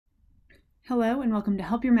Hello and welcome to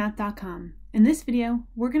helpyourmath.com. In this video,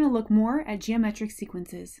 we're going to look more at geometric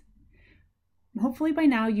sequences. Hopefully by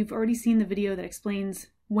now you've already seen the video that explains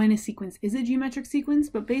when a sequence is a geometric sequence,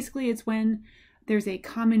 but basically it's when there's a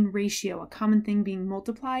common ratio, a common thing being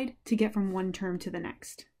multiplied to get from one term to the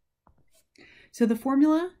next. So the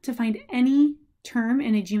formula to find any term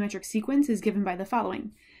in a geometric sequence is given by the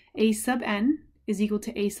following. A sub n is equal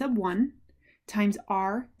to a sub 1 times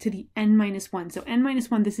r to the n minus 1. So n minus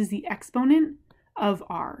 1, this is the exponent of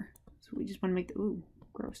r. So we just want to make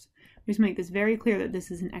gross. We just make this very clear that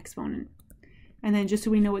this is an exponent. And then just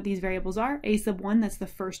so we know what these variables are, a sub 1, that's the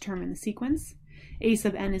first term in the sequence. A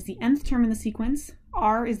sub n is the nth term in the sequence.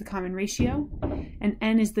 R is the common ratio. And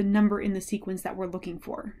n is the number in the sequence that we're looking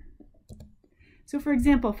for. So for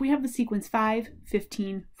example, if we have the sequence 5,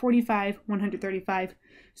 15, 45, 135,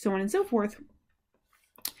 so on and so forth,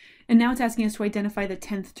 and now it's asking us to identify the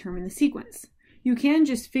 10th term in the sequence. You can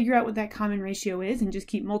just figure out what that common ratio is and just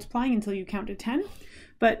keep multiplying until you count to 10.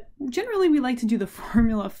 But generally we like to do the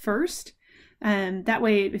formula first. And that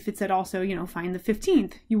way, if it said also, find the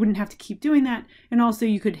 15th, you wouldn't have to keep doing that. And also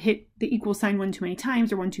you could hit the equal sign one too many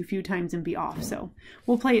times or one too few times and be off. So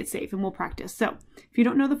we'll play it safe and we'll practice. So if you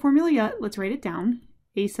don't know the formula yet, let's write it down.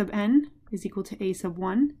 A sub n is equal to a sub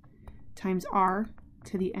 1 times r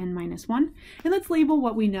to the n minus 1. And let's label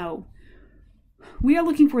what we know. We are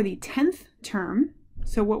looking for the 10th term.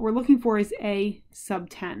 So what we're looking for is a sub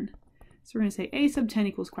 10. So we're going to say a sub 10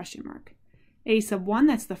 equals question mark. A sub 1,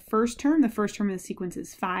 that's the first term. The first term of the sequence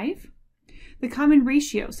is 5. The common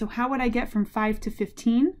ratio, so how would I get from 5 to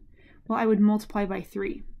 15? Well, I would multiply by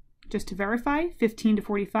 3. Just to verify, 15 to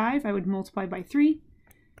 45, I would multiply by 3.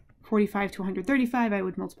 45 to 135, I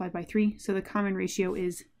would multiply by 3. So the common ratio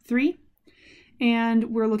is 3. And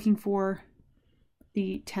we're looking for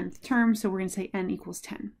the 10th term, so we're going to say n equals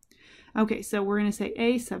 10. Okay, so we're going to say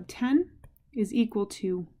a sub 10 is equal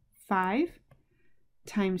to 5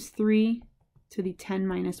 times 3 to the 10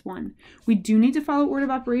 minus 1. We do need to follow order of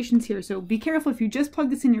operations here, so be careful. If you just plug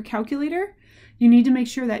this in your calculator, you need to make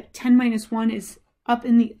sure that 10 minus 1 is up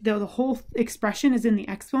in the whole expression is in the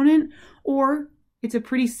exponent, or it's a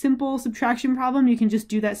pretty simple subtraction problem. You can just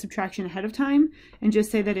do that subtraction ahead of time and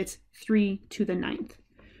just say that it's 3 to the 9th.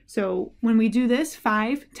 So when we do this,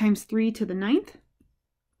 5 times 3 to the 9th,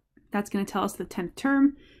 that's going to tell us the 10th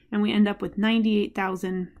term, and we end up with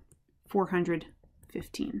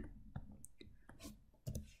 98,415.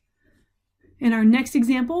 In our next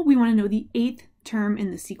example, we want to know the 8th term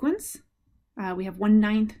in the sequence. We have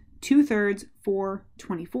 1/9, 2/3, 4,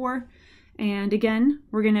 24. And again,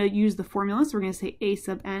 we're going to use the formula. So we're going to say a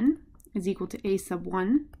sub n is equal to a sub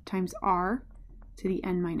 1 times r to the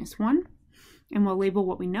n minus 1. And we'll label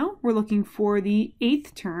what we know. We're looking for the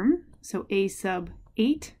 8th term. So a sub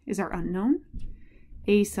 8 is our unknown.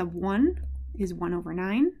 A sub 1 is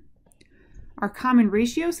 1/9. Our common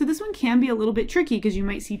ratio, so this one can be a little bit tricky because you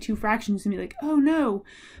might see two fractions and be like, oh no.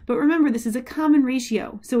 But remember, this is a common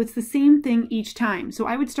ratio, so it's the same thing each time. So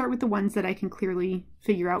I would start with the ones that I can clearly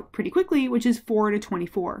figure out pretty quickly, which is 4 to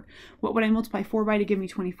 24. What would I multiply 4 by to give me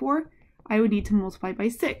 24? I would need to multiply by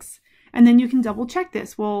 6. And then you can double check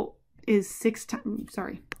this. Well, is 6 times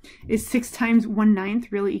 1/9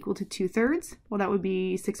 really equal to 2/3? Well, that would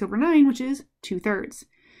be 6/9, which is 2/3.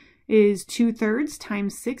 Is 2/3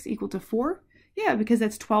 times 6 equal to 4? Yeah, because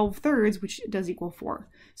that's 12/3, which does equal 4.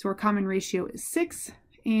 So our common ratio is 6,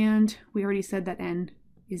 and we already said that n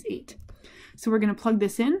is 8. So we're going to plug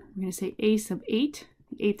this in. We're going to say a sub 8,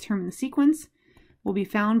 the 8th term in the sequence, will be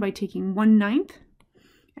found by taking 1/9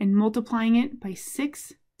 and multiplying it by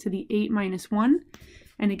 6 to the 8 minus 1.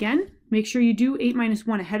 And again, make sure you do 8 minus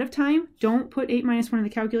 1 ahead of time. Don't put 8 minus 1 in the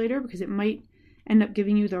calculator because it might end up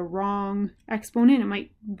giving you the wrong exponent. It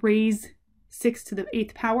might raise 6 to the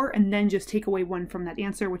 8th power and then just take away 1 from that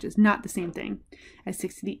answer, which is not the same thing as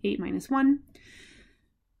 6 to the 8 minus 1.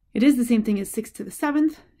 It is the same thing as 6 to the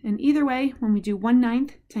 7th, and either way, when we do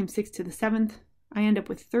 1/9 times 6 to the 7th, I end up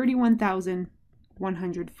with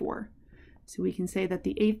 31,104. So we can say that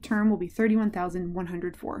the 8th term will be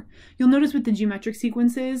 31,104. You'll notice with the geometric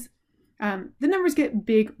sequences, the numbers get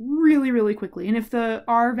big really, really quickly, and if the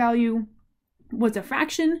r value was a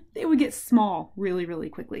fraction, they would get small really, really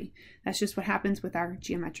quickly. That's just what happens with our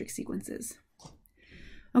geometric sequences.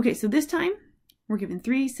 Okay, so this time we're given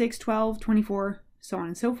 3, 6, 12, 24, so on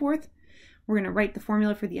and so forth. We're going to write the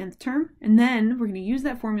formula for the nth term, and then we're going to use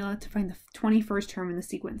that formula to find the 21st term in the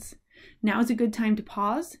sequence. Now is a good time to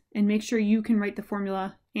pause and make sure you can write the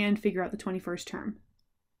formula and figure out the 21st term.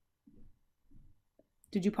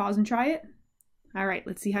 Did you pause and try it? All right,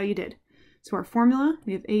 let's see how you did. So our formula,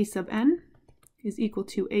 we have a sub n is equal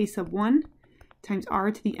to a sub 1 times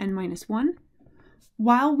r to the n minus 1.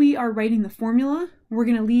 While we are writing the formula, we're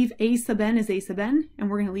going to leave a sub n as a sub n, and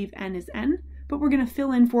we're going to leave n as n, but we're going to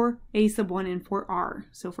fill in for a sub 1 and for r.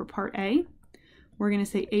 So for part A, we're going to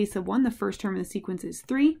say a sub 1, the first term in the sequence is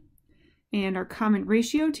 3, and our common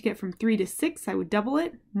ratio to get from 3 to 6, I would double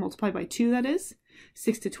it, multiply by 2 that is,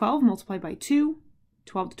 6 to 12, multiply by 2,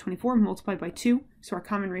 12 to 24, multiply by 2, so our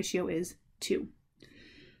common ratio is 2.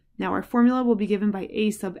 Now our formula will be given by a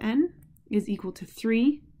sub n is equal to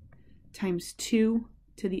 3 times 2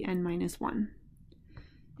 to the n minus 1.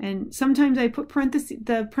 And sometimes I put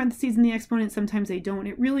the parentheses in the exponent, sometimes I don't.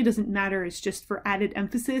 It really doesn't matter. It's just for added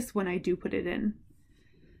emphasis when I do put it in.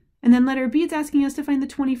 And then letter B, it's asking us to find the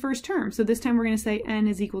 21st term. So this time we're going to say n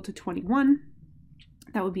is equal to 21.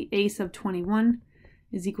 That would be a sub 21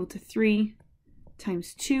 is equal to 3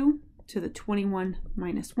 times 2 to the 21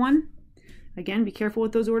 minus 1. Again, be careful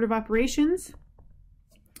with those order of operations.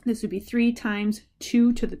 This would be 3 times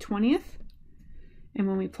 2 to the 20th. And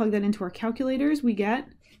when we plug that into our calculators, we get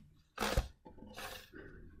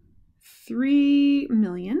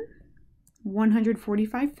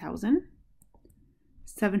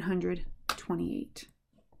 3,145,728.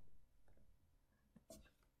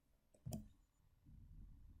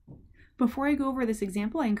 Before I go over this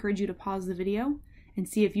example, I encourage you to pause the video and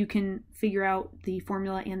see if you can figure out the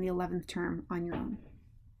formula and the 11th term on your own.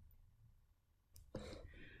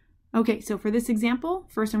 Okay, so for this example,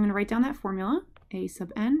 first I'm going to write down that formula. A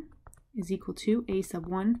sub n is equal to a sub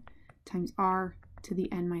 1 times r to the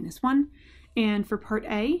n minus 1. And for part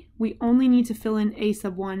A, we only need to fill in a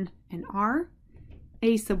sub 1 and r.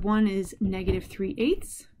 A sub 1 is negative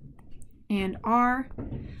 3/8. And r,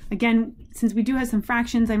 again, since we do have some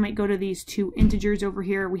fractions, I might go to these two integers over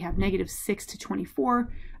here. We have negative 6 to 24.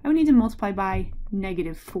 I would need to multiply by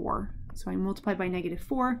negative 4. So I multiply by negative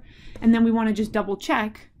 4, and then we want to just double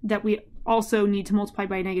check that we also need to multiply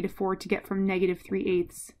by negative 4 to get from negative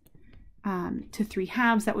 3/8 to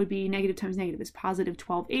 3/2. That would be negative times negative is positive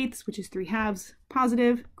 12/8, which is 3/2,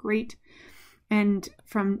 positive, great. And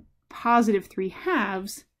from positive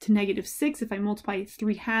 3/2 to negative 6, if I multiply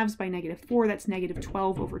 3/2 by negative 4, that's negative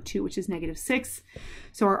 12 over 2, which is negative 6.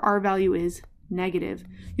 So our r value is negative.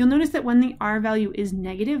 You'll notice that when the r value is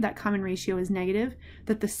negative, that common ratio is negative,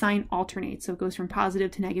 that the sign alternates. So it goes from positive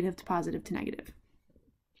to negative to positive to negative.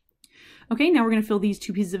 Okay, now we're going to fill these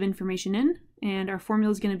two pieces of information in, and our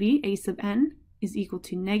formula is going to be a sub n is equal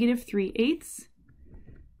to negative 3/8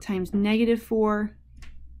 times negative 4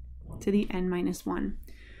 to the n minus 1.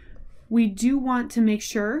 We do want to make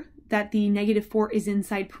sure that the negative 4 is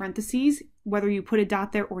inside parentheses, whether you put a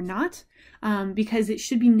dot there or not, because it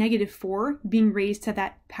should be negative 4 being raised to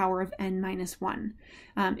that power of n minus 1.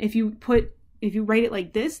 If you write it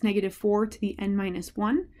like this, negative 4 to the n minus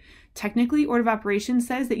 1, technically order of operations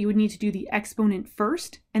says that you would need to do the exponent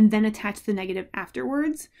first and then attach the negative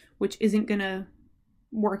afterwards, which isn't going to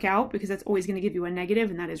work out because that's always going to give you a negative,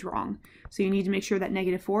 and that is wrong. So you need to make sure that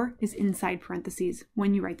negative 4 is inside parentheses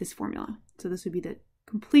when you write this formula. So this would be the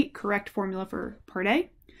complete correct formula for part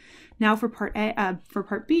A. Now for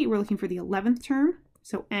part B, we're looking for the 11th term.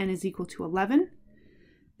 So n is equal to 11.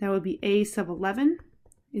 That would be a sub 11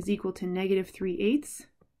 is equal to negative 3/8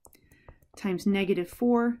 times negative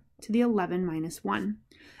 4 to the 11 minus 1.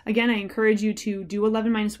 Again, I encourage you to do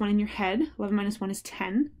 11 minus 1 in your head. 11 minus 1 is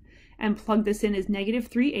 10. And plug this in as negative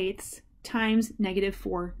 3/8 times negative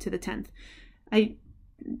 4 to the 10th. I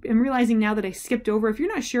am realizing now that I skipped over, if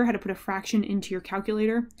you're not sure how to put a fraction into your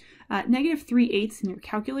calculator, negative 3/8 in your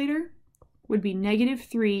calculator would be negative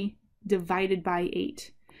 3 divided by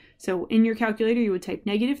 8. So in your calculator, you would type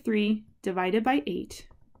negative 3 divided by 8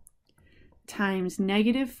 times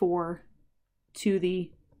negative 4 to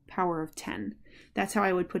the power of 10. That's how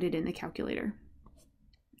I would put it in the calculator.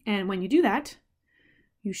 And when you do that,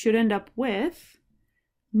 you should end up with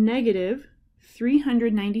negative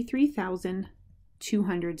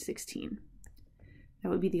 393,216. That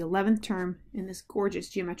would be the 11th term in this gorgeous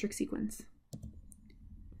geometric sequence.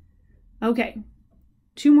 Okay,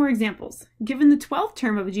 two more examples. Given the 12th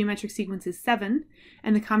term of a geometric sequence is 7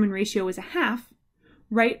 and the common ratio is 1/2,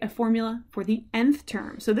 write a formula for the nth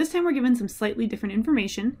term. So this time we're given some slightly different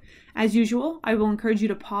information. As usual, I will encourage you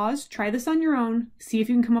to pause, try this on your own, see if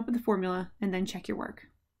you can come up with the formula, and then check your work.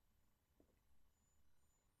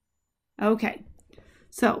 Okay,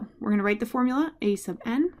 so we're going to write the formula. A sub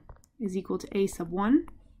n is equal to a sub 1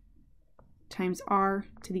 times r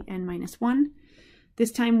to the n minus 1.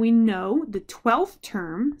 This time we know the 12th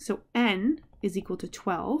term, so n is equal to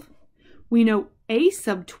 12. We know a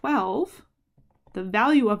sub 12, the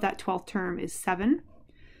value of that 12th term is 7.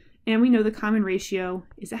 And we know the common ratio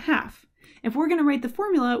is 1/2. If we're going to write the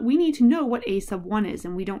formula, we need to know what a sub 1 is,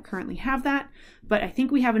 and we don't currently have that, but I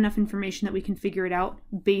think we have enough information that we can figure it out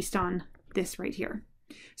based on this right here.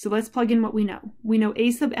 So let's plug in what we know. We know a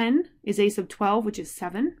sub n is a sub 12, which is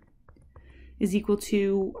 7, is equal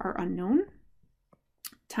to our unknown,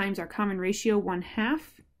 times our common ratio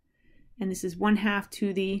 1/2, and this is 1/2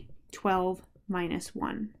 to the 12 minus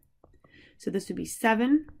 1. So this would be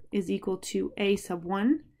 7 is equal to a sub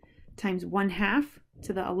 1 times 1/2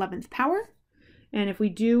 to the 11th power. And if we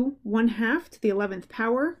do 1/2 to the 11th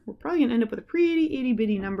power, we're probably going to end up with a pretty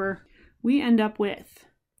itty-bitty number. We end up with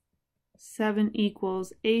 7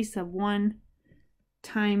 equals a sub 1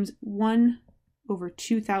 times 1 over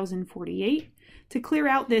 2048. To clear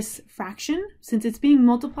out this fraction, since it's being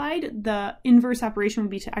multiplied, the inverse operation would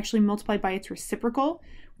be to actually multiply by its reciprocal,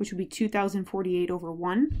 which would be 2048 over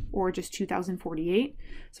 1, or just 2048.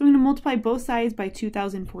 So I'm going to multiply both sides by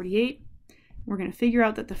 2048. We're going to figure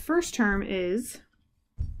out that the first term is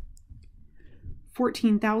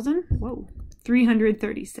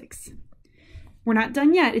 14,336. We're not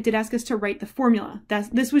done yet. It did ask us to write the formula.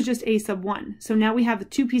 This was just a sub 1. So now we have the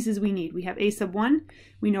two pieces we need. We have a sub 1.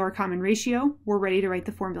 We know our common ratio. We're ready to write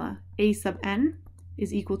the formula. A sub n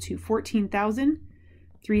is equal to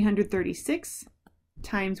 14,336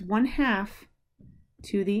 times 1/2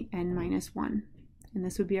 to the n minus 1. And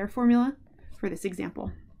this would be our formula for this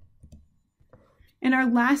example. In our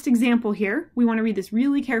last example here, we want to read this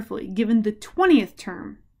really carefully. Given the 20th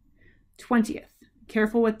term, 20th.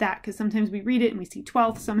 Careful with that, because sometimes we read it and we see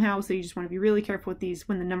 12th somehow, so you just want to be really careful with these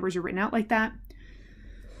when the numbers are written out like that.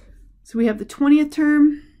 So we have the 20th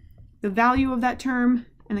term, the value of that term,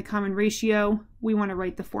 and the common ratio. We want to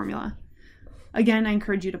write the formula. Again, I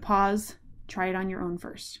encourage you to pause, try it on your own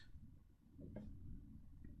first.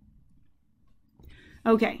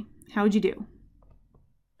 Okay, how'd you do?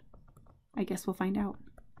 I guess we'll find out.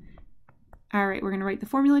 All right, we're going to write the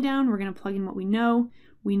formula down. We're going to plug in what we know.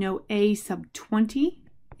 We know a sub 20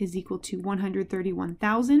 is equal to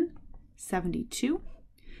 131,072.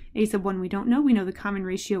 A sub 1 we don't know. We know the common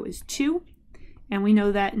ratio is 2. And we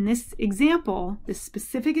know that in this example, this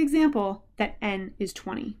specific example, that n is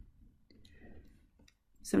 20.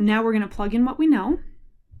 So now we're going to plug in what we know.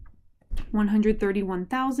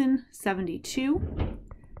 131,072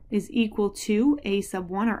 is equal to a sub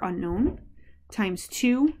 1, our unknown, times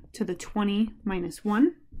 2 to the 20 minus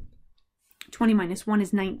 1. 20 minus 1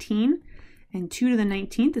 is 19, and 2 to the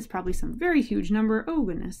 19th is probably some very huge number. Oh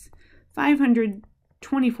goodness,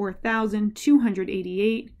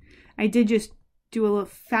 524,288. I did just do a little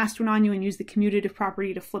fast one on you and use the commutative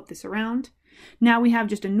property to flip this around. Now we have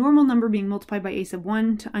just a normal number being multiplied by a sub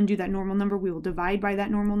 1. To undo that normal number, we will divide by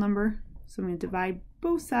that normal number. So I'm going to divide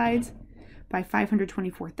both sides by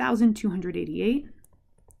 524,288.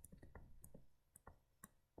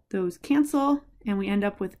 Those cancel, and we end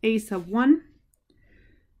up with a sub 1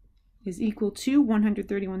 is equal to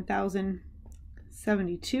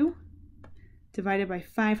 131,072 divided by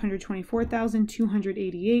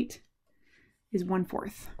 524,288 is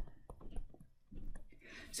 1/4.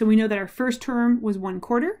 So we know that our first term was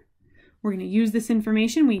 1/4. We're going to use this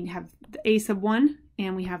information. We have the a sub 1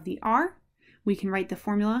 and we have the r. We can write the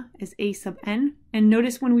formula as a sub n. And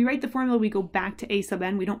notice when we write the formula, we go back to a sub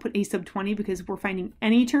n. We don't put a sub 20 because we're finding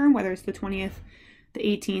any term, whether it's the 20th, the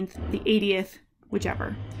 18th, the 80th,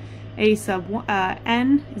 whichever. A sub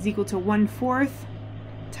n is equal to 1/4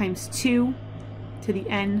 times 2 to the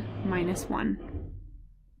n minus 1.